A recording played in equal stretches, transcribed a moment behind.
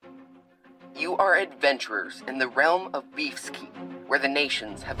You are adventurers in the realm of Beefskeep, where the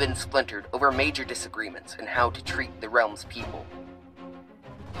nations have been splintered over major disagreements in how to treat the realm's people.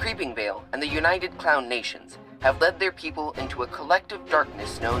 Creeping Vale and the United Clown Nations have led their people into a collective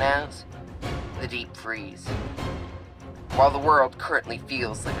darkness known as the Deep Freeze. While the world currently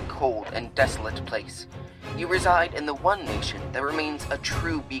feels like a cold and desolate place, you reside in the one nation that remains a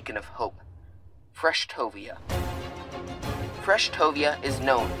true beacon of hope, Freshtovia. Freshtovia is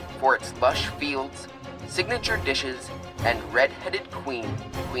known for its lush fields, signature dishes, and red-headed queen,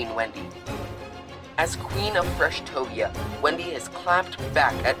 Queen Wendy. As Queen of Freshtovia, Wendy has clapped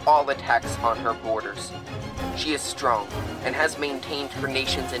back at all attacks on her borders. She is strong and has maintained her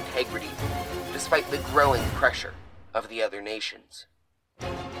nation's integrity, despite the growing pressure of the other nations.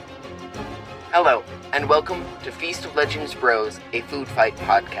 Hello, and welcome to Feast of Legends Bros, a food fight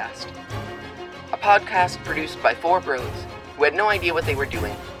podcast. A podcast produced by four bros who had no idea what they were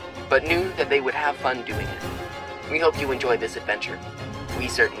doing, but knew that they would have fun doing it. We hope you enjoyed this adventure. We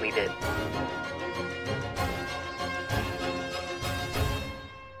certainly did.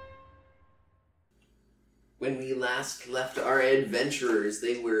 When we last left our adventurers,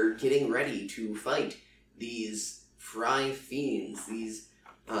 they were getting ready to fight these fry fiends, these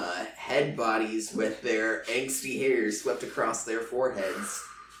head bodies with their angsty hairs swept across their foreheads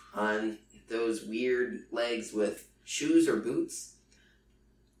on those weird legs with shoes or boots.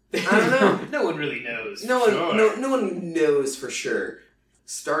 I don't know. No one really knows. No one knows for sure.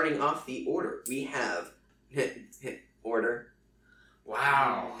 Starting off the order, we have order.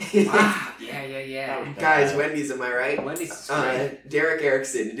 Wow. Wow. Yeah. Guys, Wendy's, am I right? Wendy's is great. Derek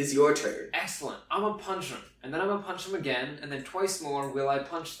Erickson, it is your turn. Excellent. I'm gonna punch him, and then I'm gonna punch him again, and then twice more will I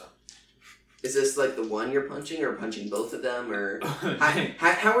punch them. Is this like the one you're punching, or punching both of them, or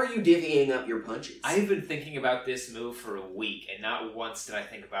how are you divvying up your punches? I've been thinking about this move for a week, and not once did I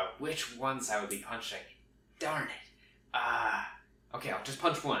think about which ones I would be punching. Darn it. Okay, I'll just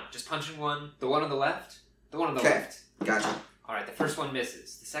punch one. Just punching one. The one on the left? The one on the left. Gotcha. Alright, the first one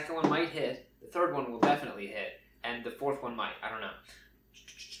misses. The second one might hit. The third one will definitely hit. And the fourth one might. I don't know.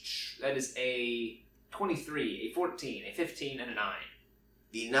 That is a 23, a 14, a 15, and a 9.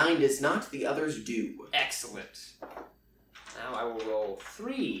 The 9 does not, the others do. Excellent. Now I will roll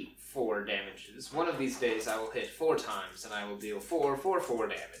 3 4 damages. One of these days I will hit 4 times, and I will deal 4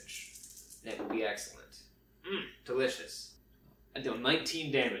 damage. That will be excellent. Delicious. I deal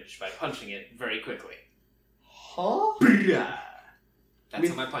 19 damage by punching it very quickly. Huh? That's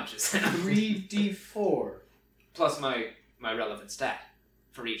how my punches. 3d4. Plus my relevant stat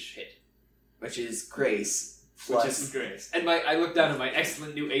for each hit. Which is Grace. Which is Grace. And I look down at my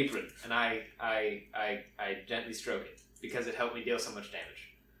excellent new apron, and I gently stroke it, because it helped me deal so much damage.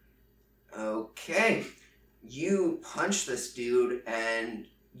 Okay. You punch this dude, and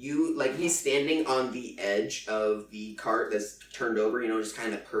he's standing on the edge of the cart that's turned over, just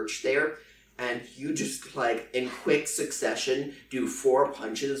kind of perched there. And you just, in quick succession, do 4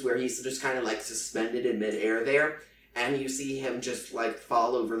 punches where he's just kind of, suspended in midair there. And you see him just,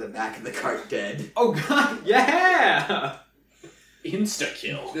 fall over the back of the cart dead. Oh, God! Yeah!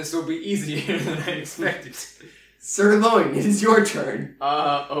 Insta-kill. This will be easier than I expected. Sirloin, it is your turn.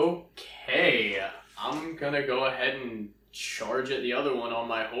 Okay. I'm gonna go ahead and charge at the other one on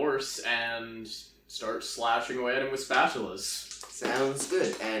my horse and start slashing away at him with spatulas. Sounds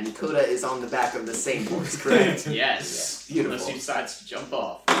good. And Coda is on the back of the same horse, correct? Yes. Yeah. Beautiful. Unless he decides to jump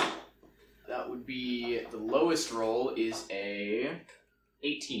off. That would be... The lowest roll is a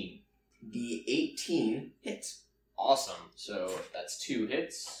 18. The 18 hits. Awesome. So that's 2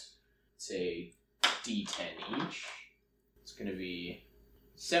 hits. It's a d10 each. It's going to be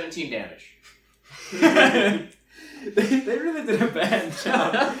 17 damage. They really did a bad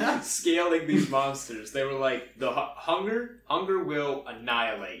job scaling these monsters. They were like, the hunger will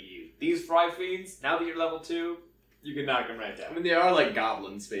annihilate you. These fry fiends, now that you're level 2, you can knock them right down. I mean, they are like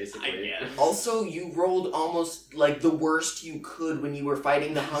goblins, basically. I guess. Also, you rolled almost the worst you could when you were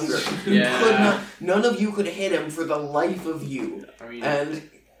fighting the hunger. Yeah. None of you could hit him for the life of you. I mean, and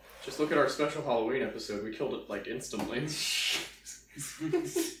just look at our special Halloween episode. We killed it instantly.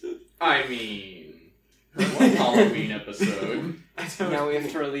 I mean, one Halloween episode. Now we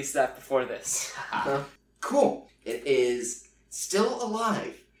have to release that before this. Cool. It is still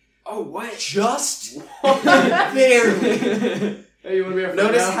alive. Oh, what? Just barely. Hey, you want to be our friend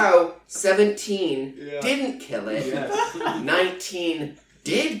Notice now? how 17 Yeah. didn't kill it. Yes. 19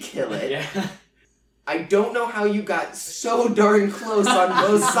 did kill it. Yeah. I don't know how you got so darn close on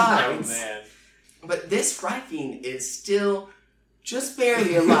both sides. Oh, man. But this fry fiend is still just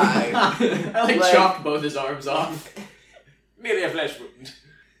barely alive. I chopped both his arms off. Merely a flesh wound.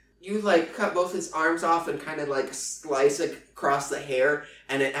 you like cut both his arms off and kind of like slice across the hair,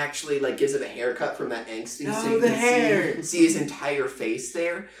 and it actually like gives it a haircut from that angsty. No, so you the can hair! see his entire face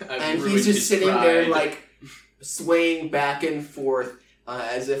there, I've and ruined he's just his sitting there pride. like swaying back and forth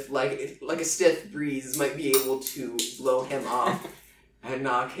as if like a stiff breeze might be able to blow him off and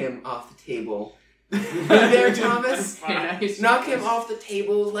knock him off the table. There, Thomas. Nice. Knock him off the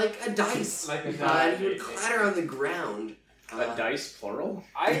table like a dice. Like a And dice. he would clatter on the ground. A dice plural?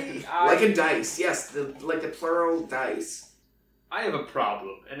 Like a dice, yes, like the plural dice. I have a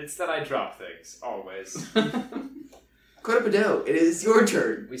problem, and it's that I drop things, always. Kodapado, it is your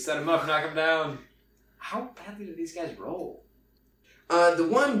turn. We set him up, knock him down. How badly do these guys roll? The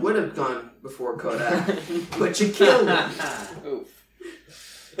one would have gone before Koda, but you killed him. Oof.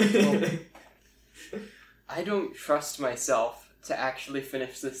 Well, I don't trust myself to actually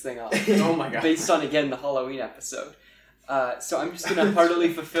finish this thing off, Oh my god. based on, again, the Halloween episode. So I'm just gonna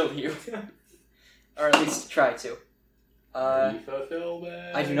heartily fulfill you. Or at least try to.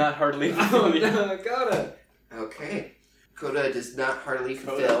 I do not heartily Oh fulfill you. no, gotta. Okay. Koda does not heartily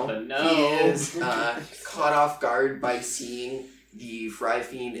fulfill. Koda, no. He is caught off guard by seeing the Fry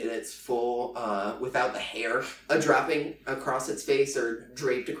Fiend in its full, without the hair, dropping across its face, or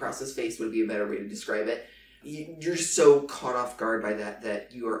draped across his face would be a better way to describe it. You're just so caught off guard by that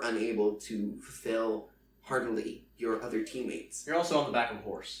you are unable to fulfill heartily your other teammates. You're also on the back of a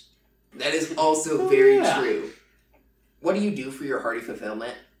horse. That is also very yeah. true. What do you do for your hearty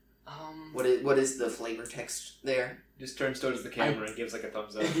fulfillment? Um, What is the flavor text there? Just turns towards the camera and gives like a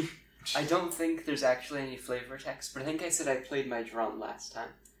thumbs up. I don't think there's actually any flavor text, but I think I said I played my drum last time.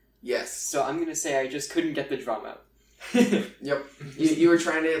 Yes. So I'm gonna say I just couldn't get the drum out. Yep. You were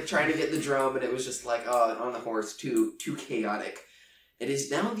trying to get the drum, and it was just like, on the horse, too chaotic. It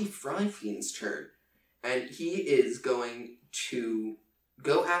is now the Fry Fiend's turn, and he is going to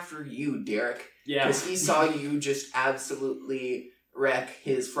go after you, Derek, Yeah. because he saw you just absolutely wreck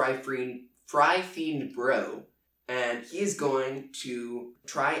his Fry Fiend bro, and he is going to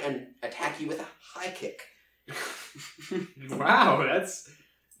try and attack you with a high kick. Wow, that's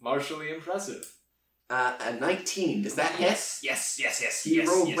martially impressive. A 19. Does that hit? Yes. He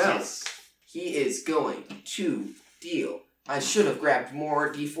rolled well. He is going to deal. I should have grabbed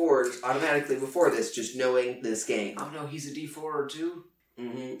more D4s automatically before this, just knowing this game. Oh no, he's a D4 or 2?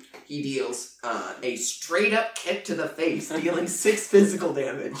 Mm-hmm. He deals a straight up kick to the face, dealing 6 physical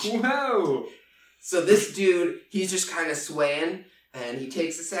damage. Whoa! So this dude, he's just kind of swaying, and he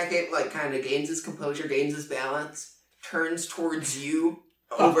takes a second, like kind of gains his composure, gains his balance, turns towards you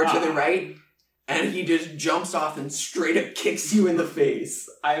over to the right, and he just jumps off and straight up kicks you in the face.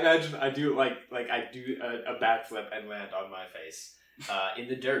 I imagine I do like I do a backflip and land on my face in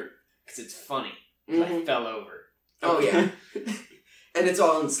the dirt because it's funny. I fell over. Oh yeah. And it's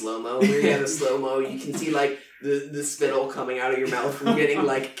all in slow-mo. Where you have the slow-mo, you can see like the spittle coming out of your mouth from getting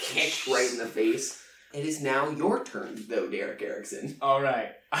like kicked right in the face. It is now your turn though, Derek Erickson. All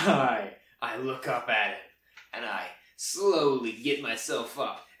right, I look up at him and I slowly get myself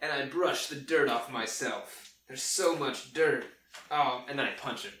up and I brush the dirt off myself. There's so much dirt. Oh, and then I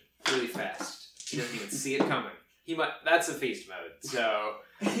punch him really fast. He doesn't even see it coming. That's a feast mode, so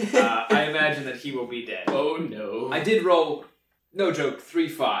I imagine that he will be dead. Oh no. I did roll, no joke, 3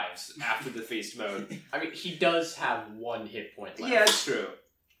 5s after the feast mode. I mean, he does have 1 hit point left. Yeah, it's true.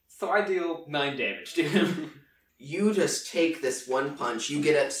 So I deal 9 damage to him. You just take this one punch, you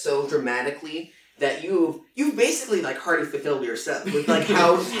get up so dramatically that you've basically like hearty fulfilled yourself with like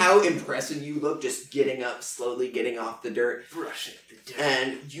how impressive you look just getting up, slowly getting off the dirt. Brushing the dirt.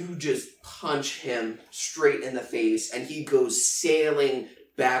 And you just punch him straight in the face, and he goes sailing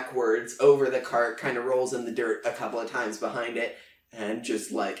backwards over the cart, kind of rolls in the dirt a couple of times behind it, and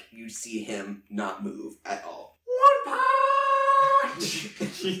just like you see him not move at all. One punch!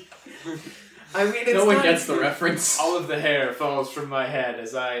 I mean, it's No one not- gets the reference. All of the hair falls from my head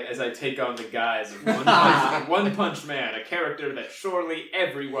as I take on the guise of One Punch Man, a character that surely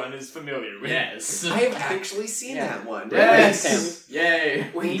everyone is familiar with. Yes. I have actually seen Yeah. that one. Yes! Yay.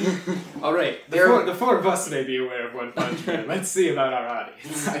 Wait. All right. There- The four of us may be aware of One Punch Man. Let's see about our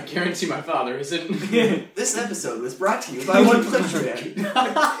audience. I guarantee my father isn't. This episode was brought to you by One Punch Man.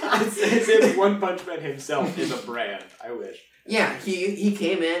 It's as if One Punch Man himself is a brand. I wish. Yeah, he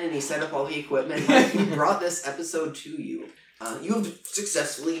came in and he set up all the equipment. He brought this episode to you. You have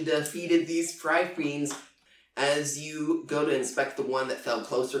successfully defeated these Fry Fiends. As you go to inspect the one that fell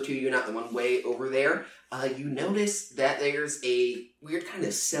closer to you, not the one way over there, you notice that there's a weird kind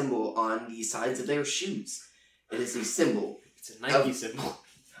of symbol on the sides of their shoes. It is a symbol. It's a Nike symbol.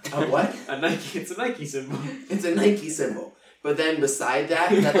 A what? It's a Nike symbol. It's a Nike symbol. But then beside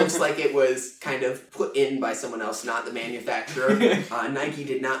that looks like it was kind of put in by someone else, not the manufacturer. Nike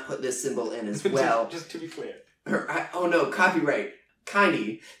did not put this symbol in as well. Just to be clear. Oh no, copyright.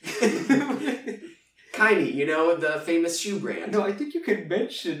 Kiney. Kiney, you know, the famous shoe brand. No, I think you can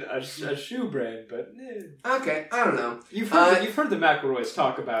mention a shoe brand, but Okay, I don't know. you've heard the McElroys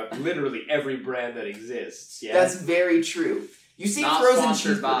talk about literally every brand that exists. Yeah, That's very true. You see Not frozen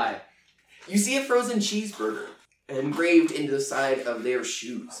sponsored cheeseburger. by. You see a frozen cheeseburger engraved into the side of their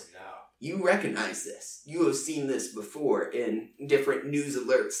shoes. no. You recognize this. You have seen this before in different news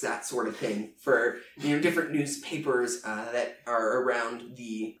alerts, that sort of thing, for different newspapers that are around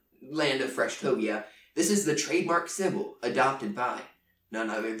the land of Freshtovia. This is the trademark symbol adopted by none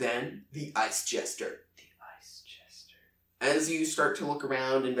other than the Ice Jester. As you start to look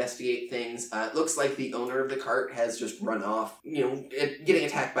around, investigate things, it looks like the owner of the cart has just run off. Getting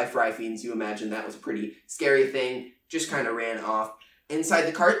attacked by fry fiends, you imagine that was a pretty scary thing. Just kind of ran off. Inside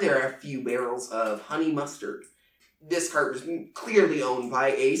the cart, there are a few barrels of honey mustard. This cart was clearly owned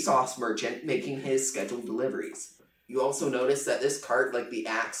by a sauce merchant making his scheduled deliveries. You also notice that this cart, like the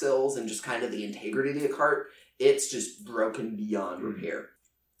axles and just kind of the integrity of the cart, it's just broken beyond repair.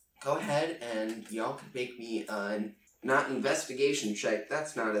 Go ahead and y'all could make me not investigation check,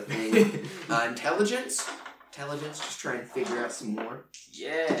 that's not a thing. Intelligence? Intelligence, just try and figure out some more.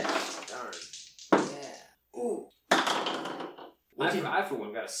 Yeah, darn. Yeah. Ooh. I for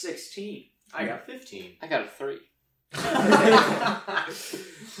one got a 16. I got 15. I got a 3.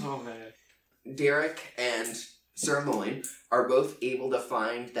 Oh man. Derek and Sirloin are both able to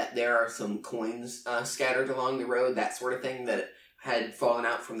find that there are some coins scattered along the road, that sort of thing, that had fallen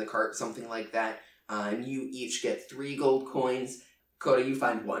out from the cart, something like that. And you each get 3 gold coins. Coda, you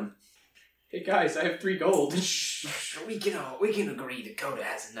find 1. Hey guys, I have 3 gold. We can agree that Coda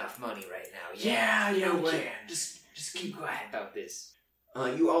has enough money right now. Yeah, you know we what? can. Just keep quiet about this.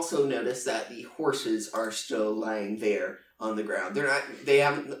 You also notice that the horses are still lying there on the ground. They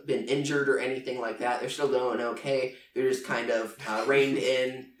haven't been injured or anything like that. They're still doing okay. They're just kind of reined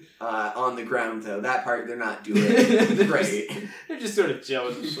in on the ground, though. That part they're not doing great. They're just sort of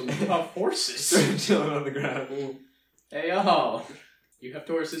chilling. Horses. Sort of chilling on the ground. Hey y'all. You have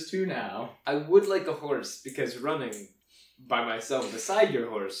horses too now. I would like a horse, because running by myself beside your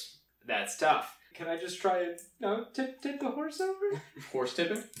horse, that's tough. Can I just try and tip the horse over? Horse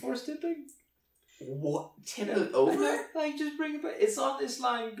tipping? Horse tipping? What? Tip it over? Like, just bring it back. It's on this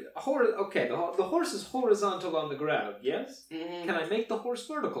line. Okay, the horse is horizontal on the ground, yes? Mm. Can I make the horse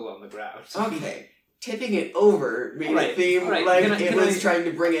vertical on the ground? Okay. Tipping it over made Right, it seem right. like Can it I- was trying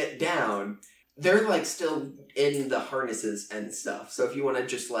to bring it down. They're like still in the harnesses and stuff, so if you want to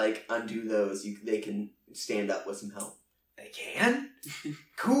just like undo those, they can stand up with some help. They can?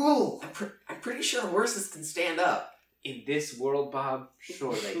 Cool! I'm pretty sure horses can stand up. In this world, Bob,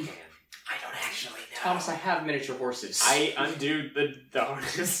 sure they can. I don't actually know. Thomas, I have miniature horses. I undo the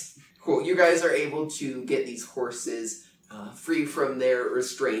harness. Cool. You guys are able to get these horses free from their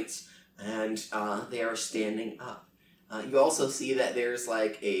restraints, and they are standing up. You also see that there's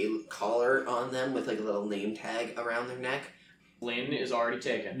like a collar on them with like a little name tag around their neck. Lynn is already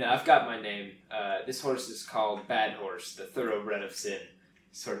taken. No, I've got my name. This horse is called Bad Horse, the thoroughbred of sin.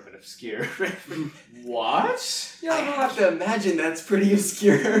 Sort of an obscure. What? You I ever have watched? to imagine that's pretty You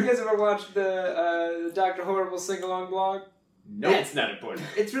obscure. guys ever watched the Dr. Horrible sing-along blog? Nope. It's not important.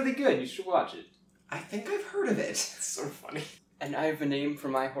 It's really good. You should watch it. I think I've heard of it. It's sort of funny. And I have a name for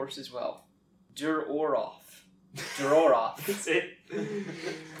my horse as well. Duroroth. Duroroth. That's it.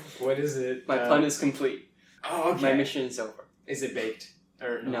 What is it? My pun is complete. Oh, okay. My mission is over. Is it baked?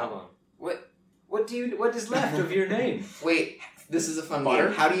 Or No. hold on. What is left of your name? Wait, this is a fun Butter?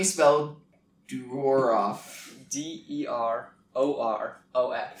 game. How do you spell Duroroff?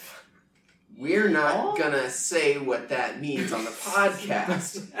 Durorof. We're not gonna say what that means on the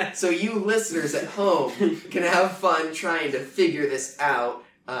podcast. So you listeners at home can have fun trying to figure this out.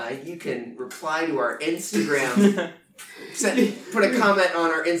 You can reply to our Instagram, put a comment on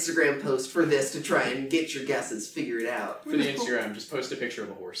our Instagram post for this to try and get your guesses, figure it out. For the Instagram, just post a picture of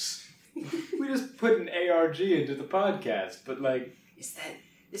a horse. We just put an ARG into the podcast, but like, is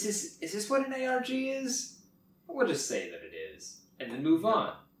this what an ARG is? We'll just say that it is, and then move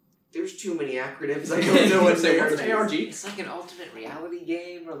on. There's too many acronyms. I don't know what Say, they what's are. an ARG? It's like an alternate reality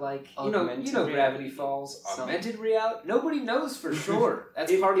game, or like Augmented you know reality. Gravity Falls, Some- augmented reality. Nobody knows for sure. That's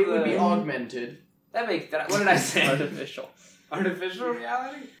It part of would the. be augmented. That makes that. What did I say? Artificial. Artificial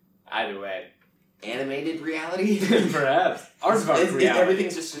reality. Either way, Animated reality? perhaps aardvark reality.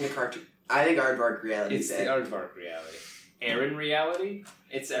 Everything's just in a cartoon. I think aardvark reality It's is the it. aardvark reality. Aaron reality?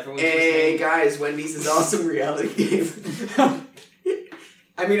 It's everyone's Hey just guys, Wendy's is awesome reality game.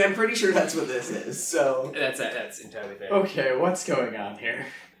 I mean, I'm pretty sure that's what this is. So That's entirely fair. Okay, what's going on here?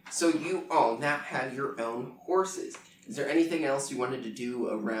 So you all now have your own horses. Is there anything else you wanted to do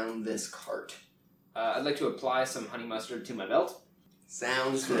around this cart? I'd like to apply some honey mustard to my belt.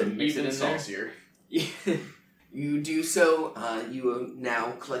 Sounds good. Mix it Even in there. saucier. You do so. You have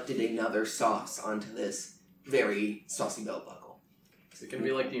now collected another sauce onto this very saucy belt buckle. Is it gonna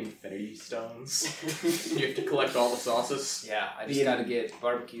be like the Infinity Stones? You have to collect all the sauces? Yeah, I just gotta get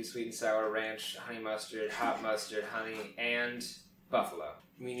barbecue, sweet and sour, ranch, honey mustard, hot mustard, honey, and buffalo.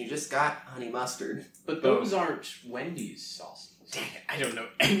 I mean, you just got honey mustard. But those aren't Wendy's sauces. Dang it, I don't know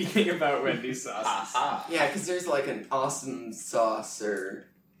anything about Wendy's sauces. Aha. Yeah, because there's like an awesome sauce or...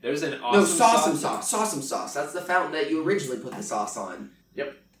 There's an awesome Sawsome sauce. That's the fountain that you originally put the sauce on.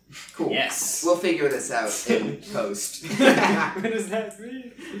 Yep. Cool. Yes. We'll figure this out in post. What does that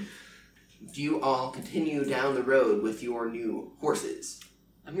mean? Do you all continue down the road with your new horses?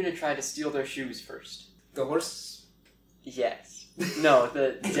 I'm gonna try to steal their shoes first. The horse? Yes. No,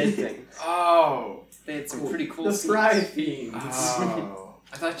 the dead things. Oh. They had some pretty cool The suits. fry fiends. Oh.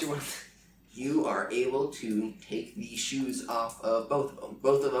 I thought you wanted... You are able to take the shoes off of both of them.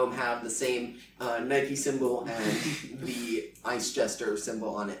 Both of them have the same Nike symbol and the Ice Jester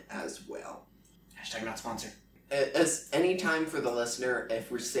symbol on it as well. Hashtag not sponsored. As any time for the listener, if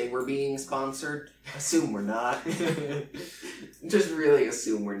we say we're being sponsored, assume we're not. Just really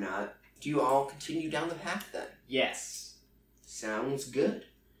assume we're not. Do you all continue down the path then? Yes. Sounds good.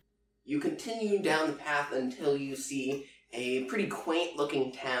 You continue down the path until you see a pretty quaint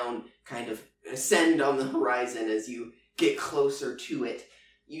looking town kind of ascend on the horizon as you get closer to it.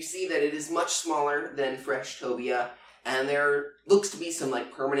 You see that it is much smaller than Freshtopia, and there looks to be some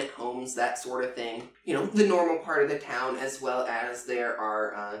like permanent homes, that sort of thing. You know, the normal part of the town, as well as there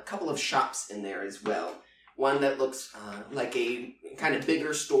are a couple of shops in there as well. One that looks like a kind of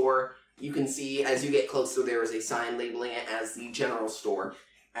bigger store. You can see as you get closer there is a sign labeling it as the general store,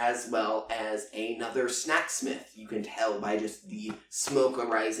 as well as another snacksmith. You can tell by just the smoke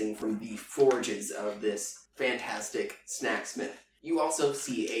arising from the forges of this fantastic snacksmith. You also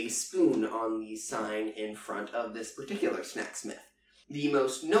see a spoon on the sign in front of this particular snacksmith. The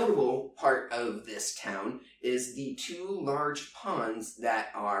most notable part of this town is the two large ponds that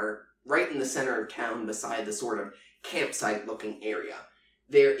are right in the center of town beside the sort of campsite-looking area.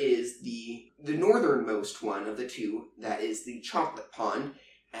 There is the northernmost one of the two, that is the chocolate pond,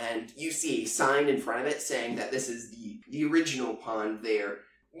 and you see a sign in front of it saying that this is the original pond there.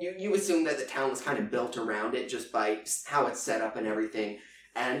 You assume that the town was kind of built around it just by how it's set up and everything.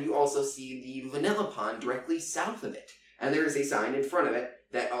 And you also see the vanilla pond directly south of it. And there is a sign in front of it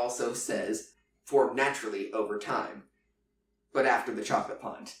that also says, "For naturally over time." But after the chocolate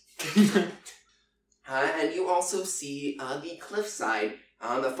pond. And you also see the cliffside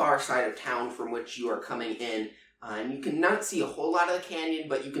on the far side of town from which you are coming in. And you can not see a whole lot of the canyon,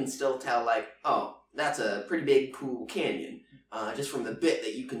 but you can still tell, like, oh, that's a pretty big, cool canyon. Just from the bit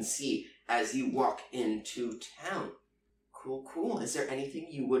that you can see as you walk into town. Cool. Is there anything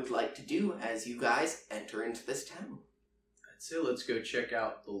you would like to do as you guys enter into this town? I'd say let's go check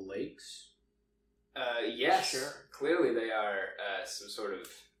out the lakes. Yes. Sure. Clearly they are some sort of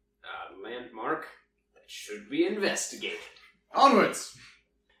landmark that should be investigated. Onwards!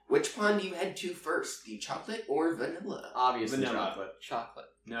 Which pond do you head to first, the chocolate or vanilla? Obviously Vanilla. chocolate. Chocolate.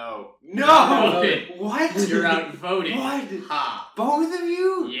 No. Voted. What? You're outvoted. What? Ha! Both of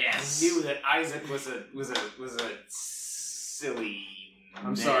you? Yes. I knew that Isaac was a silly. I'm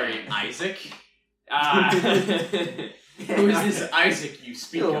man. sorry, Isaac? Who Who is this Isaac you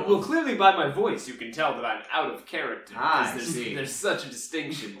speak of? Well, clearly by my voice, you can tell that I'm out of character. Ah, because I see. there's such a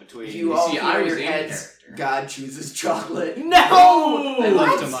distinction between. You all see, hear I was your in heads, character. God chooses chocolate. No! I love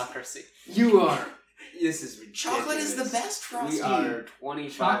What? democracy. You are. This is ridiculous. Chocolate is the best, Frosty. We are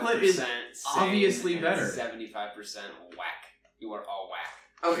 25%. Chocolate is sane obviously and better. 75% whack. You are all whack.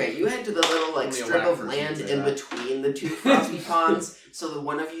 Okay, you head to the little like Only a strip whack of person land would say in that. between the two frosty ponds, so that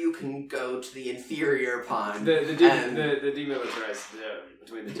one of you can go to the inferior pond. The and- demilitarized zone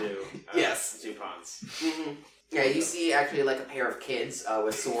between the two. Yes. The two ponds. Mhm. Yeah, you see actually like a pair of kids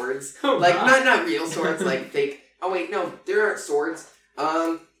with swords, Oh, like God. not real swords, like fake. Oh wait, no, there aren't swords.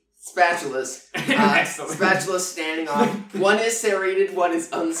 Spatulas. Excellent. Spatulas standing on. One is serrated, one is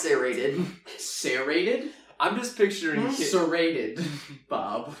unserrated. Serrated? I'm just picturing kids. Serrated,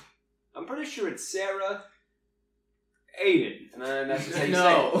 Bob. I'm pretty sure it's Sarah Aiden. And then that's just how you say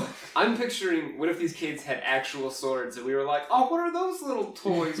No. I'm picturing, what if these kids had actual swords and we were like, oh, what are those little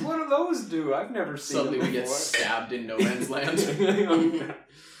toys? What do those do? I've never seen Suddenly them we get before. stabbed in no man's land.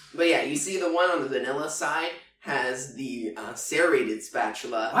 But yeah, you see the one on the vanilla side has the serrated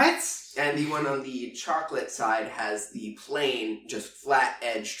spatula. What? And the one on the chocolate side has the plain, just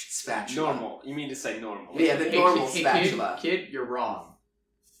flat-edged spatula. Normal. You mean to say normal. Yeah, the normal spatula. Kid, you're wrong.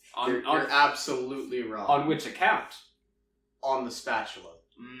 On, You're absolutely wrong. on which account? On the spatula.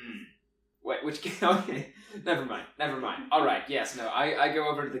 Wait, which... Okay, never mind. Alright, yes, no, I go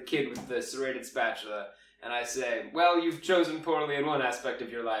over to the kid with the serrated spatula, and I say, well, you've chosen poorly in one aspect of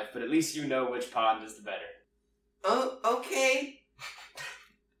your life, but at least you know which pond is the better. Oh, okay.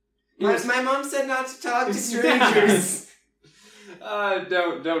 Yes. My mom said not to talk to strangers.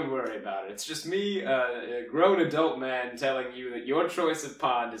 Don't worry about it. It's just me, a grown adult man, telling you that your choice of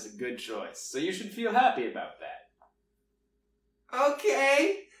pond is a good choice. So you should feel happy about that.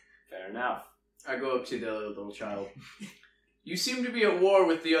 Okay. Fair enough. I go up to the little child. You seem to be at war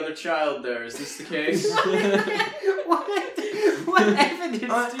with the other child there. Is this the case? What evidence do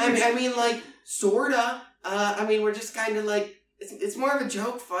you I mean, like, sorta. I mean, we're just kind of like, it's more of a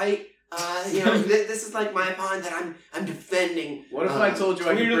joke fight. This is like my pond that I'm defending. What if I told you I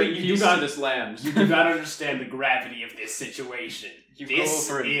could Clearly, bring you peace got to this land? You do not understand the gravity of this situation. You This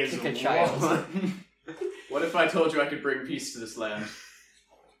go over and is pick a child. war. What if I told you I could bring peace to this land?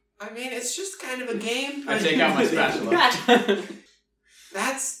 I mean, it's just kind of a game. I take out my spatula.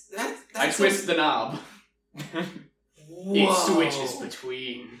 That's I twist the knob. It switches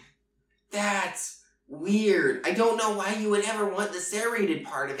between. That's weird. I don't know why you would ever want the serrated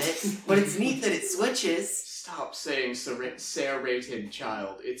part of it, but it's neat that it switches. Stop saying serrated,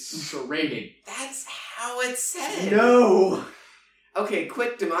 child. It's serrated. That's how it's said. No! Okay,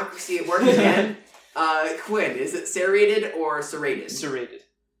 quick democracy at work again. Quinn, is it serrated or serrated? Serrated.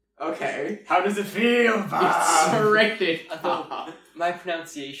 Okay. How does it feel, It's Bob? serrated. My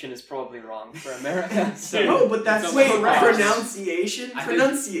pronunciation is probably wrong for America, so... No, but that's Wait, correct. pronunciation? I think-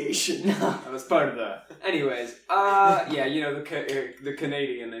 Pronunciation. That was part of the... Anyways, yeah, you know, the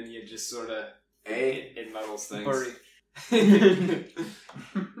Canadian, and you just sort of... Hey. It muddles things. Bury.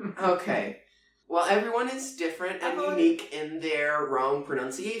 Okay. Well, everyone is different and unique in their wrong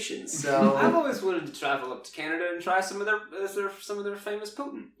pronunciations, so... I've always wanted to travel up to Canada and try some of their famous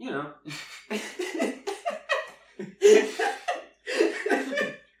Putin, you know.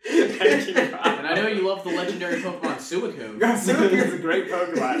 Thank you, Bob. And I know you love the legendary Pokemon Suicune. Suicune's a great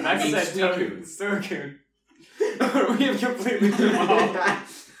Pokemon. I mean, said Suicune. Suicune. We have completely evolved.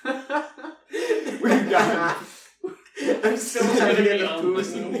 We've got... I'm still It's having gonna it be up.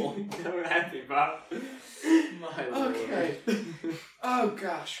 unlistenable. I'm happy, Bob. My lord. Okay. Oh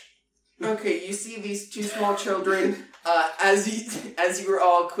gosh. Okay, you see these two small children, as you were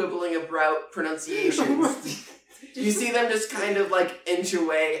all quibbling about pronunciations. You see them just kind of like inch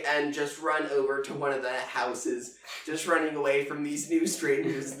away and just run over to one of the houses, just running away from these new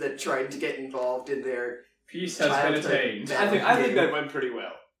strangers that tried to get involved in their Peace has childhood been attained. I think that went pretty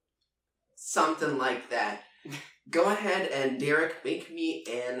well. something like that. Go ahead and Derek, make me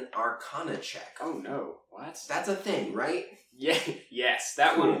an Arcana check. Oh no! What? That's a thing, right? Yeah. Yes.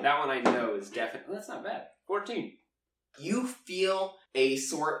 That Cool. one. That one I know is definitely. That's not bad. 14. You feel a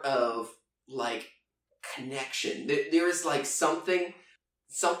sort of like connection. There is like something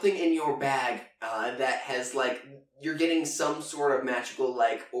in your bag that has like you're getting some sort of magical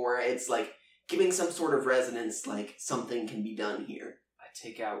like, or it's like giving some sort of resonance. Like something can be done here. I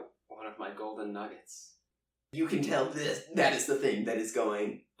take out one of my golden nuggets. You can tell that is the thing that is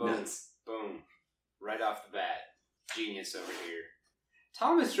going Boom. nuts. Boom. Right off the bat. Genius over here.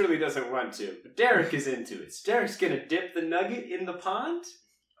 Thomas really doesn't want to, but Derek is into it. So Derek's gonna dip the nugget in the pond?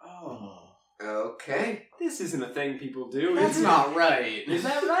 Oh. Okay. This isn't a thing people do, That's is it? not right. Is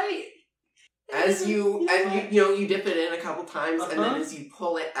that right? As you you dip it in a couple times, and then Uh-huh. as you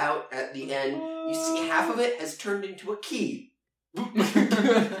pull it out at the end, you see half of it has turned into a key.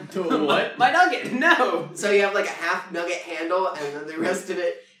 What? My nugget! No! So you have like a half nugget handle, and then the rest of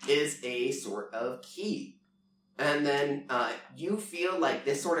it is a sort of key. And then you feel like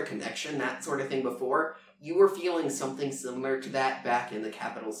this sort of connection, that sort of thing before, you were feeling something similar to that back in the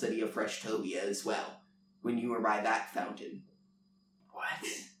capital city of Freshtopia as well, when you were by that fountain. What?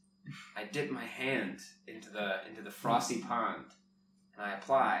 I dip my hand into the frosty pond, and I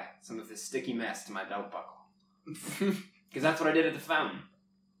apply some of this sticky mess to my belt buckle. Because that's what I did at the fountain.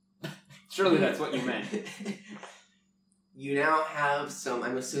 Surely that's what you meant. You now have some,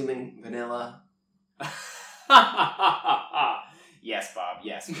 I'm assuming, vanilla. Yes, Bob.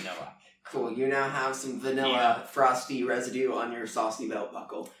 Yes, vanilla. Cool. You now have some vanilla frosty residue on your saucy belt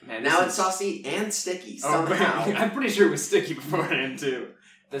buckle. Man, Now this it's is- saucy and sticky Oh, somehow. man, I'm pretty sure it was sticky beforehand too.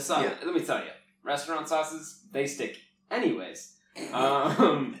 The sauce. Yeah. Let me tell you, restaurant sauces they sticky. Anyways,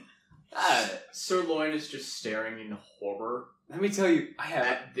 Sirloin is just staring in horror let me tell you, I have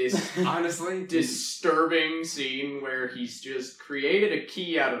at this honestly disturbing scene where he's just created a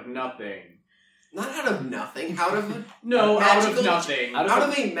key out of nothing. Not out of nothing. Out of a No, out magical- of nothing. out out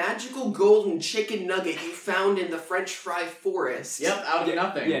of a magical golden chicken nugget you found in the French fry forest. Yep, out of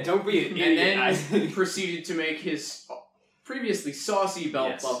nothing. Yeah, don't be an And idiot. then proceeded to make his previously saucy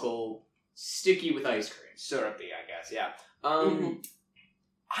belt Yes. buckle sticky with ice cream. Syrupy, I guess. Yeah. Mhm.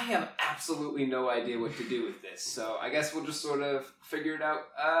 I have absolutely no idea what to do with this, so I guess we'll just sort of figure it out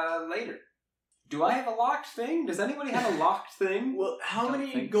later. Do I have a locked thing? Does anybody have a locked thing? Well, how Don't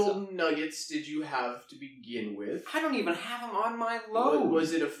many think golden nuggets did you have to begin with? I don't even have them on my load.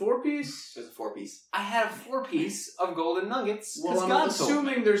 Was it a 4-piece? There's a 4-piece. I had a 4-piece of golden nuggets. Well, 'cause I'm God told me.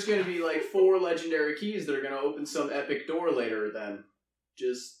 assuming there's going to be like 4 legendary keys that are going to open some epic door later. Then,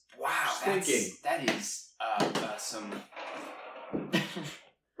 just Wow, thinking. that is some.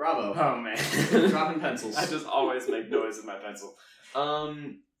 bravo, Oh man, dropping pencils. I just always make noise with my pencil.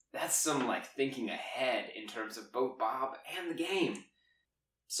 That's some like thinking ahead in terms of both Bob and the game.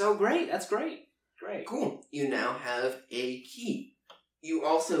 So great, that's great. Cool. You now have a key. You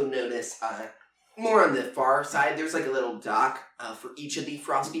also notice, more on the far side, there's like a little dock for each of the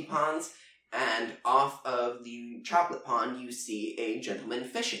frosty ponds, and off of the chocolate pond, you see a gentleman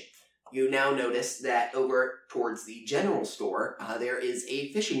fishing. You now notice that over towards the general store, there is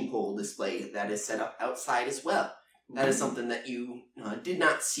a fishing pole display that is set up outside as well. That is something that you did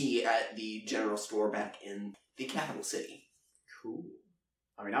not see at the general store back in the capital city. Cool.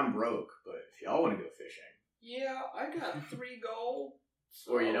 I mean, I'm broke, but if y'all want to go fishing, Yeah, I got 3 gold.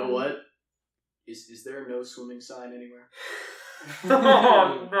 or you know what, is there no swimming sign anywhere?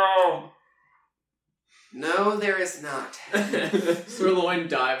 Oh no! No, there is not. Sirloin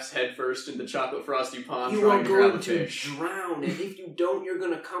dives headfirst into chocolate frosty pond You trying are to grab going a to fish. drown, and if you don't, you're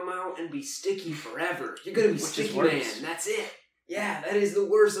gonna come out and be sticky forever. You're gonna be Which is sticky worse. man. That's it. Yeah, that is the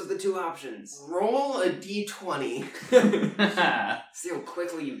worst of the 2 options. Roll a d20. See how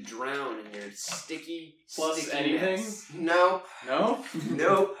quickly you drown in your sticky Plus sticky anything? mess. Nope. No?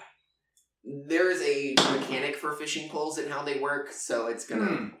 Nope. There is a mechanic for fishing poles and how they work, so it's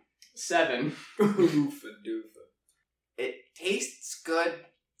gonna... 7. Oofa doofa. It tastes good.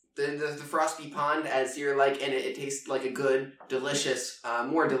 The frosty pond, as you're like in it, it tastes like a good, delicious,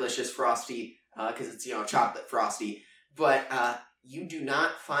 more delicious frosty, because it's, chocolate frosty. But you do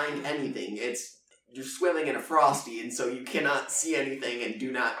not find anything. You're swimming in a frosty, and so you cannot see anything and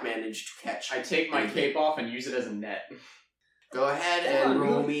do not manage to catch. I take my cape off and use it as a net. Go ahead Hold and on,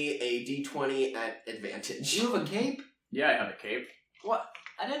 roll you- me a d20 at advantage. You have a cape? Yeah, I have a cape. What?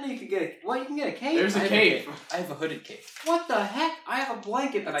 I didn't know you could get a... What, you can get a cape? There's I a have cape. I have a hooded cape. What the heck? I have a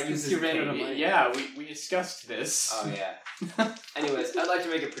blanket that I use as You a ran cape. out of money. Yeah, we discussed this. Oh, yeah. Anyways, I'd like to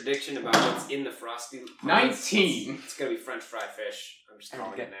make a prediction about what's in the frosty. 19. It's gonna be French fry fish. I'm just I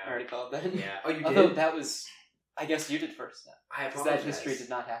calling it already now. called that. Yeah. Oh, you Although did? that was, I guess you did first. I Because apologize. that history did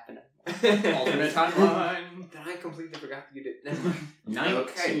not happen. Alternate timeline. Then I completely forgot that you did. Never mind.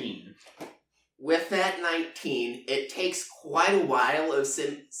 19. With that 19, it takes quite a while of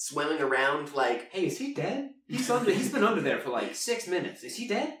swimming around, like, Hey, is he dead? He's been under there for like 6 minutes. Is he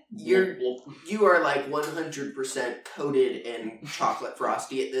dead? you are like 100% coated in chocolate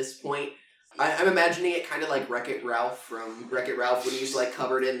frosty at this point. I'm imagining it kind of like Wreck-It Ralph from Wreck-It Ralph when he's like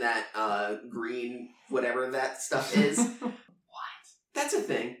covered in that green whatever that stuff is. What? That's a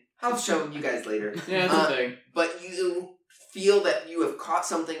thing. I'll show you guys later. Yeah, that's a thing. But you feel that you have caught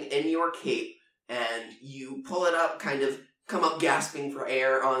something in your cape, and you pull it up, kind of come up gasping for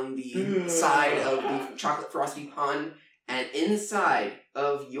air on the side of the chocolate frosty pond, and inside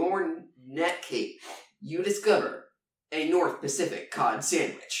of your net cape, you discover a North Pacific cod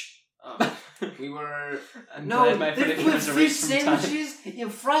sandwich. We were. I'm No, glad my they prediction put was fish erased from time. sandwiches in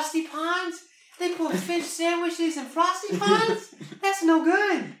frosty ponds? They put fish sandwiches in frosty ponds? That's no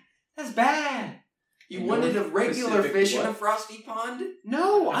good. That's bad. You North wanted a regular Pacific fish in what? a frosty pond?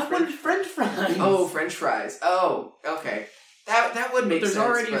 No, A I wanted French fries. Oh, French fries. Oh, okay. That would But make there's sense.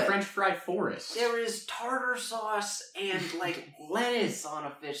 already but a French fry forest. There is tartar sauce and like lettuce on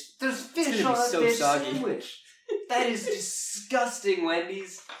a fish. There's fish gonna on be a so fish soggy. sandwich. That is disgusting,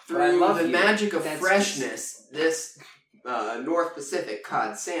 Wendy's. through I love the you. magic of That's freshness, this North Pacific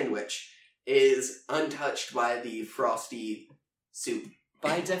cod sandwich is untouched by the frosty soup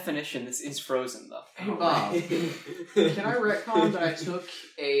By definition, this is frozen, though. Hey, Bob. Can I retcon that I took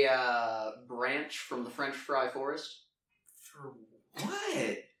a branch from the French fry forest? For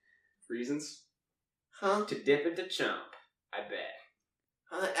what? Reasons? Huh? To dip and to chomp, I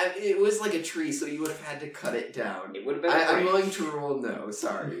bet. It was like a tree, so you would have had to cut it down. It would have been I'm great. going to roll no,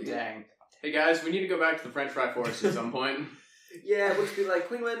 sorry. Dang. Hey guys, we need to go back to the French fry forest at some point. Yeah, we'll just be like,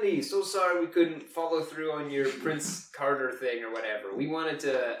 Queen Wendy, so sorry we couldn't follow through on your Prince Carter thing or whatever. We wanted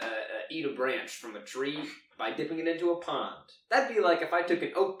to eat a branch from a tree by dipping it into a pond. That'd be like if I took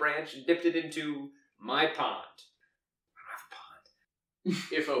an oak branch and dipped it into my pond.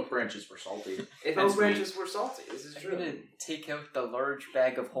 If oak branches were salty. If That's oak branches were salty, this is I'm true. gonna take out the large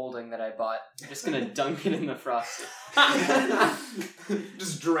bag of holding that I bought. I'm just gonna dunk it in the frosty.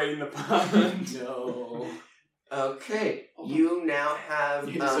 Just drain the pond. No. Okay, you now have...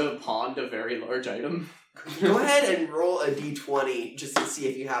 Is a pond a very large item? go ahead and roll a d20 just to see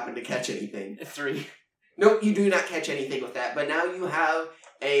if you happen to catch anything. 3. Nope, you do not catch anything with that, but now you have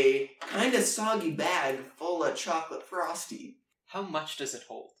a kind of soggy bag full of chocolate frosty. How much does it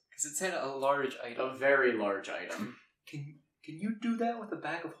hold? Because it said a large item. A very large item. Can you do that with a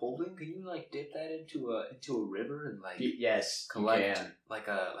bag of holding? Can you like dip that into a river and like Yes, you collect can. like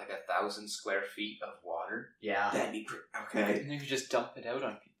 1,000 square feet of water? Yeah, That'd be okay. And you just dump it out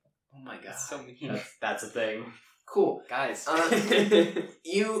on people. Oh my god! That's so mean. that's a thing. Cool. Guys.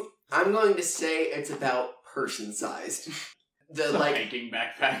 I'm going to say it's about person-sized. It's a hiking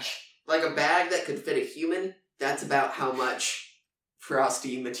backpack. Like a bag that could fit a human, that's about how much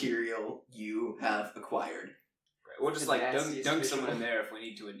frosty material you have acquired. We'll just The like nastiest dunk visual. someone in there if we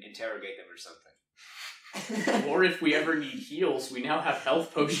need to interrogate them or something. Or if we ever need heals, we now have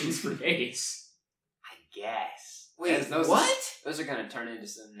health potions for days. I guess. Wait, Yes, those what? Those are going to turn into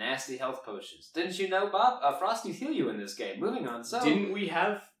some nasty health potions. Didn't you know, Bob? Frosties heal you in this game. Moving on. So Didn't we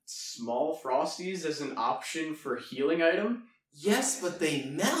have small frosties as an option for healing item? Yes, but they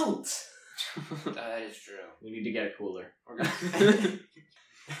melt. that is true. We need to get a cooler. We're gonna.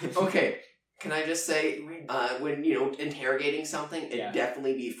 Okay, can I just say, when, interrogating something, it'd Yeah.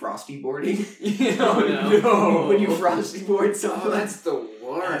 definitely be frosty boarding. Oh, no. When you frosty board someone. Oh, that's the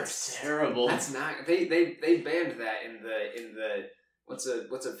worst. That's terrible. That's not. They banned that in the what's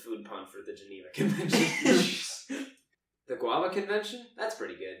a food pun for the Geneva Convention? The Guava Convention. That's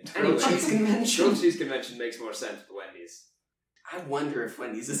pretty good. Grilled cheese convention. Grilled cheese convention makes more sense with Wendy's. I wonder if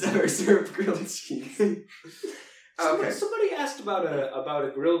Wendy's has ever served grilled cheese. Okay. Somebody asked about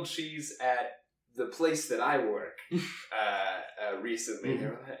a grilled cheese at the place that I work recently.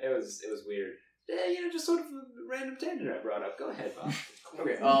 It was weird. Yeah, just sort of a random tangent I brought up. Go ahead, Bob.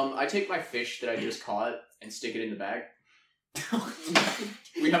 Okay, I take my fish that I just caught and stick it in the bag.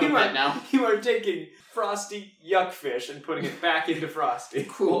 We have a pet now. You are taking Frosty yuck fish and putting it back into Frosty.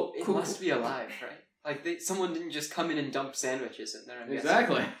 Cool. It must be alive, right? Like, someone didn't just come in and dump sandwiches in there. I'm guessing.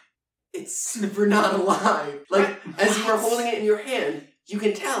 Exactly. It's super not alive. Like, as you are holding it in your hand, you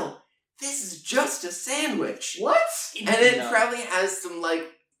can tell this is just a sandwich. What? And it No. probably has some,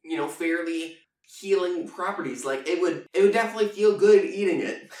 fairly healing properties. Like, it would definitely feel good eating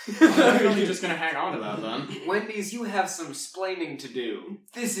it. I'm definitely just gonna hang on to that then. Wendy's, you have some splaining to do.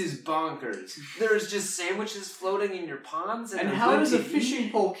 This is bonkers. There's just sandwiches floating in your ponds, And they're how good does a to eat?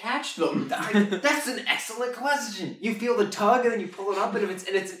 fishing pole catch them? That's an excellent question. You feel the tug and then you pull it up, and it's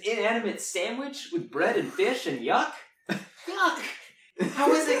an inanimate sandwich with bread and fish and yuck. Yuck.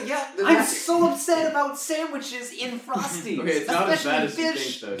 How is it? Yeah. I'm so upset about sandwiches in Frosties. Okay, it's not as bad as you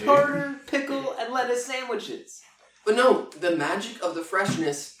fish, think, though, dude. tartar, pickle, and lettuce sandwiches. But no, the magic of the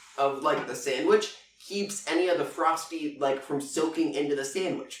freshness of, the sandwich keeps any of the frosty, from soaking into the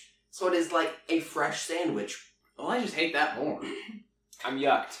sandwich. So it is like a fresh sandwich. Well, I just hate that more. I'm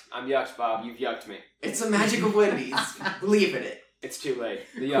yucked, Bob. You've yucked me. It's the magic of Wendy's. Believe in it. It's too late.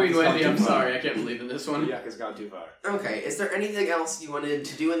 The yuck Queen has gone Wendy, too I'm far. sorry, I can't believe in this The one. yuck has gone too far. Okay, is there anything else you wanted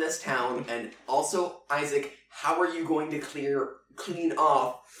to do in this town? And also, Isaac, how are you going to clean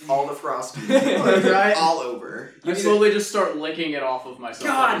off all the frosty Right. all over? I slowly just start licking it off of myself.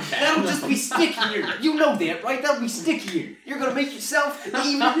 God, like a cat. that'll just be stickier. You know that, right? That'll be stickier. You're gonna make yourself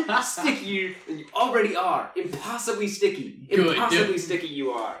even stickier than you already are. Impossibly sticky. Good. Impossibly sticky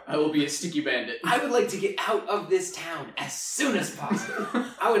you are. I will be a sticky bandit. I would like to get out of this town as soon as possible.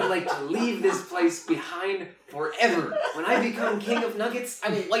 I would like to leave this place behind forever. When I become king of nuggets, I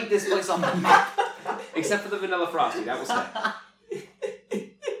will wipe this place off the map. Except for the vanilla frosty, that will stay.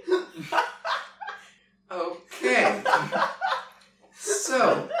 Okay.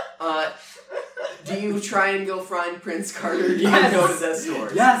 So, do you try and go find Prince Carter? Or do you Yes. go to that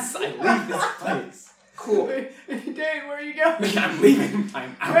store? Yes, I leave this place. Cool. Dane, where are you going? I'm leaving.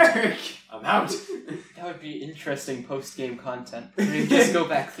 I'm out. I'm out. That would be interesting post-game content. We just go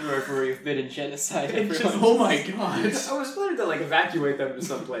back through where we've been in genocide. Everyone. Oh my god. I was planning to evacuate them to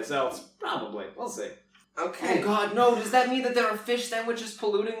someplace else. Probably. We'll see. Okay. Oh god, no, does that mean that there are fish sandwiches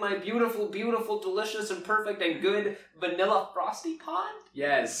polluting my beautiful, beautiful, delicious, and perfect and good vanilla frosty pond?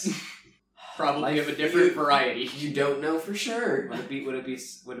 Yes. Probably Like, of a different you- variety. You don't know for sure. Would it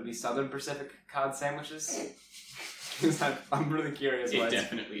be Southern Pacific cod sandwiches? 'Cause I'm really curious It why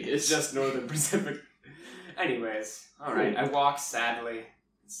definitely it's is. just Northern Pacific. Anyways, alright, I walk sadly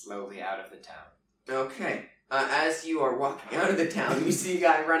and slowly out of the town. Okay. As you are walking out of the town, you see a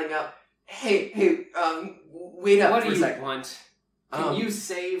guy running up. Hey, wait up What for do a you second. want? Can you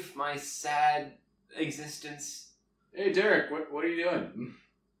save my sad existence? Hey, Derek, what are you doing?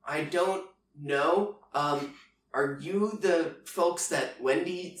 I don't know. Are you the folks that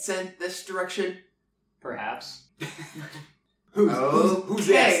Wendy sent this direction? Perhaps. Who's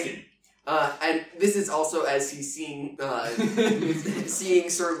Okay. asking? And this is also as he's seeing seeing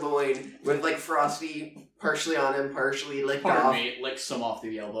Sirloin with like Frosty partially on him, partially licked Pardon off. me, lick some off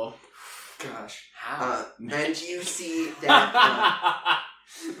the elbow. Gosh. How? And you see that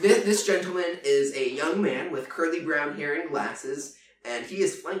this gentleman is a young man with curly brown hair and glasses, and he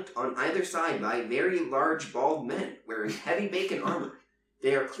is flanked on either side by very large bald men wearing heavy bacon armor.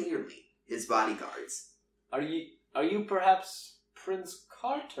 They are clearly his bodyguards. Are you perhaps Prince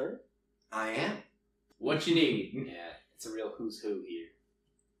Carter? I am. What you need? Yeah, it's a real who's who here.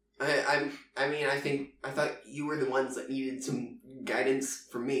 I thought you were the ones that needed some guidance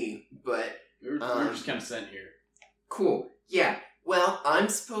from me, but We're just kind of sent here. cool. Yeah. Well, I'm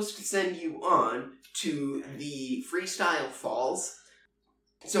supposed to send you on to the Freestyle Falls.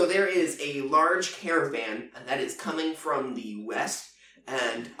 So there is a large caravan that is coming from the west,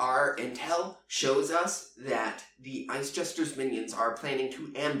 and our intel shows us that the Ice Jester's minions are planning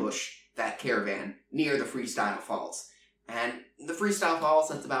to ambush that caravan near the Freestyle Falls. And the Freestyle Falls,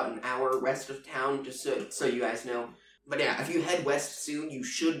 that's about an hour west of town, just so you guys know. But yeah, if you head west soon, you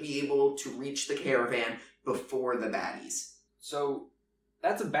should be able to reach the caravan before the baddies. So,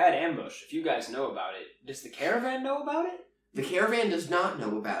 that's a bad ambush, if you guys know about it. Does the caravan know about it? The caravan does not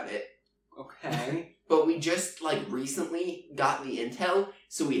know about it, Okay. but we just, recently got the intel,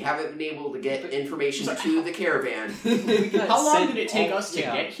 so we haven't been able to get information to the caravan. How long did it take us to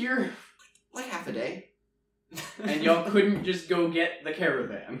get here? Like half a day. And y'all couldn't just go get the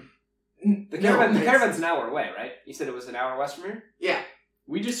caravan. The caravan's an hour away, right? You said it was an hour west from here? Yeah,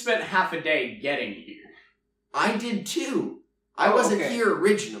 We just spent half a day getting here. I did too. I Oh, wasn't okay. here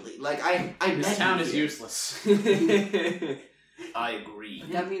originally. I This met town you is here. useless. I agree.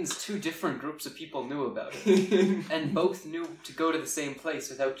 That means two different groups of people knew about it, and both knew to go to the same place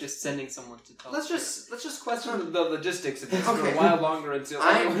without just sending someone to tell. Let's just question the logistics of this for Okay. a while longer until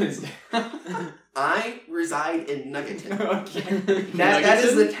everyone is... I reside in Nuggeton. Okay. That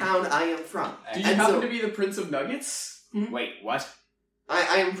is the town I am from. Do you And happen so- to be the Prince of Nuggets? Wait, what?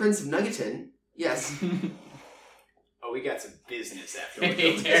 I am Prince of Nuggeton. Yes. Oh, we got some business after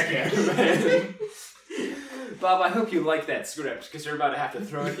Hey, we're Derek. done. Bob, I hope you like that script, because you're about to have to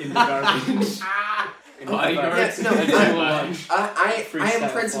throw it in the garbage. Bodyguards? Yeah, no, Thank you I'm- much. I am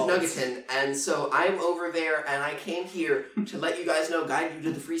Freestyle Prince of Falls. Nuggeton, and so I'm over there, and I came here to let you guys know, guide you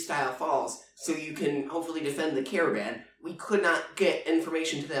to the Freestyle Falls, so you can hopefully defend the caravan. We could not get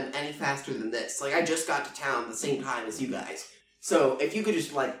information to them any faster than this. I just got to town the same time as you guys. So if you could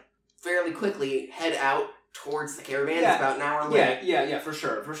just, fairly quickly head out towards the caravan, Yeah. it's about an hour away. Yeah, for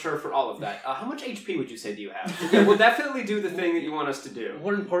sure, for all of that. How much HP would you say do you have? Yeah, we'll definitely do the thing that you want us to do.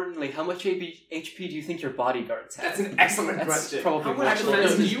 More importantly, how much HP do you think your bodyguards have? That's an excellent That's question. probably How more much important.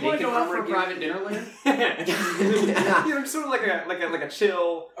 defense Do does you want to bacon go out for armor a give? private dinner later? Sort of like a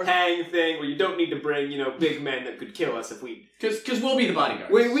chill hang thing where you don't need to bring big men that could kill us if we. Because we'll be the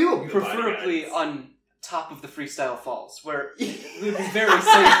bodyguards. We will be the Preferably bodyguards. on top of the Freestyle Falls, where we'll be very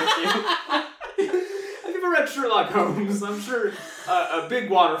safe with you. Have you ever read Sherlock Holmes? I'm sure big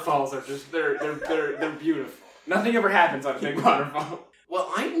waterfalls are just they're beautiful. Nothing ever happens on a big waterfall.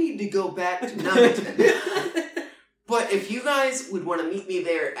 Well, I need to go back to Nuggeton. But if you guys would want to meet me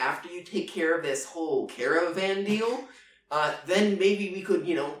there after you take care of this whole caravan deal, then maybe we could,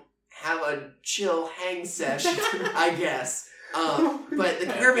 have a chill hang session, I guess. But the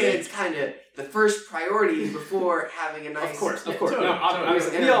caravan's kind of the first priority before having a nice... Of course. Totally, No,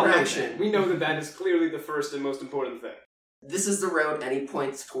 obviously, we all know interaction. that. We know that is clearly the first and most important thing. This is the road, and he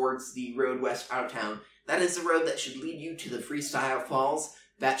points towards the road west out of town. That is the road that should lead you to the Freestyle Falls.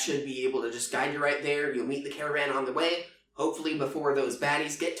 That should be able to just guide you right there. You'll meet the caravan on the way, hopefully before those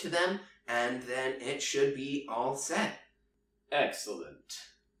baddies get to them, and then it should be all set. Excellent.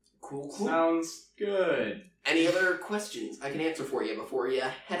 Cool. Sounds good. Any other questions I can answer for you before you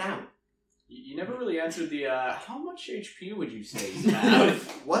head out? You never really answered the, how much HP would you say you have?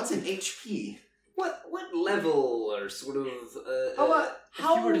 What's an HP? What level or sort of If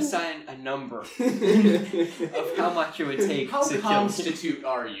you were to sign a number of how much it would take How to kill constitute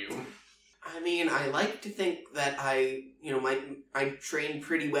are you? I mean, I like to think that I trained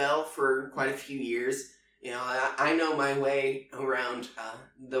pretty well for quite a few years. You know, I know my way around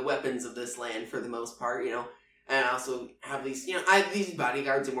the weapons of this land for the most part, you know. And I also have these, these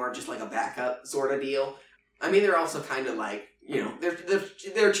bodyguards are more just like a backup sort of deal. I mean, they're also kind of like,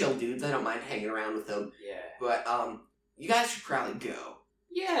 they're chill dudes. I don't mind hanging around with them. Yeah. But, you guys should probably go.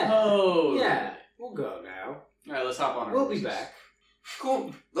 Yeah. Oh. Yeah. We'll go now. Alright, let's hop on our We'll be horses. back.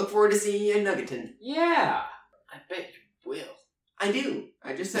 Cool. Look forward to seeing you in Nuggeton. Yeah. I bet you will. I do.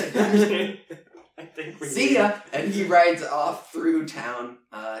 I just said that. I think we See ya! And he rides off through town,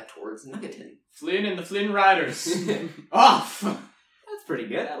 towards Nuggeton. Flynn and the Flynn Riders. Off! That's pretty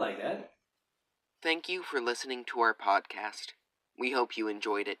good. I like that. Thank you for listening to our podcast. We hope you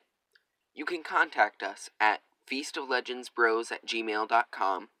enjoyed it. You can contact us at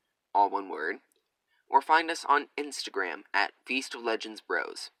feastoflegendsbros@gmail.com, all one word, or find us on Instagram at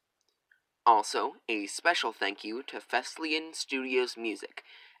feastoflegendsbros. Also, a special thank you to Fesliyan Studios Music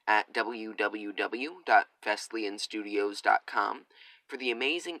at www.fesliyanstudios.com for the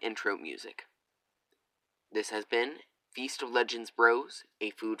amazing intro music. This has been Feast of Legends Bros, a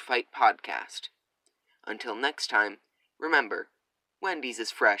food fight podcast. Until next time, remember, Wendy's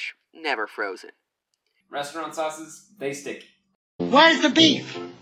is fresh, never frozen. Restaurant sauces, they sticky. Where's the beef?